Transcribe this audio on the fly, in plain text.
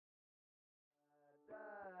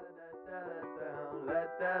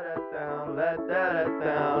Whoa,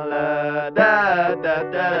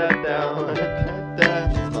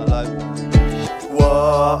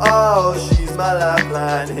 she's my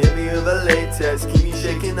lifeline, hit me with a latex, keep me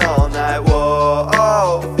shaking all night.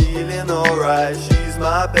 Whoa, feeling alright, she's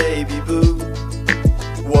my baby boo.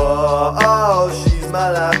 Whoa, she's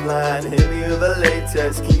my lifeline, hit me with a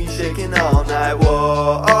latex, keep me shaking all night.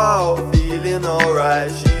 Whoa, feeling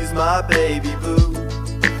alright, she's my baby boo.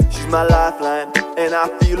 She's my lifeline, and I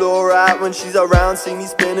feel alright when she's around. See me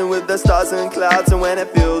spinning with the stars and clouds, and when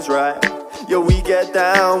it feels right, yo, we get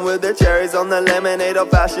down with the cherries on the lemonade or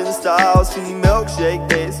fashion styles. See milkshake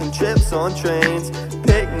dates and trips on trains,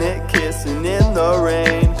 picnic kissing in the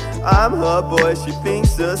rain. I'm her boy, she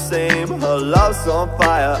thinks the same. Her love's on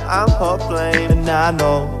fire, I'm her flame. And I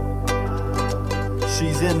know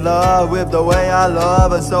she's in love with the way I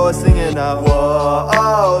love her, so I sing it out.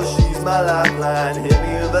 Whoa, she's my lifeline, hit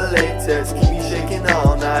me with a latex, keep me shaking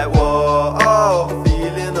all night. Whoa,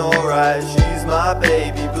 feeling alright, she's my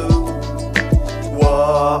baby boo.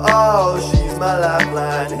 Whoa, she's my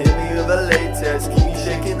lifeline, hit me with a latex, keep me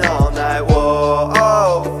shaking all night.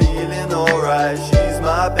 Whoa, feeling alright, she's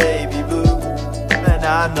my baby boo. And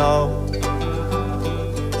I know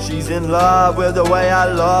she's in love with the way I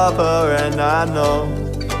love her. And I know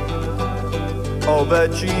over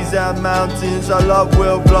trees and mountains our love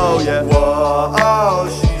will blow, yeah. Whoa,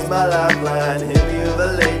 she's my lifeline, hit me with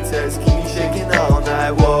a latex, keep me shaking all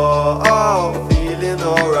night. Whoa, feeling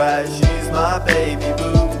alright, she's my baby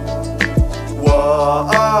boo.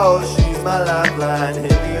 Whoa, she's my lifeline,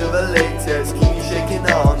 hit me with a latex, keep me shaking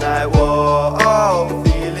all night. Whoa,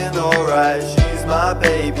 feeling alright, she's my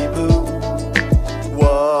baby boo.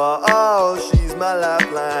 Whoa, she's my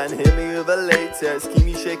lifeline, hit me with a latex, keep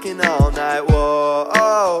me shaking all night.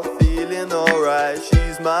 Whoa, feeling alright,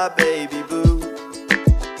 she's my baby boo.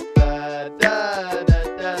 Da, da.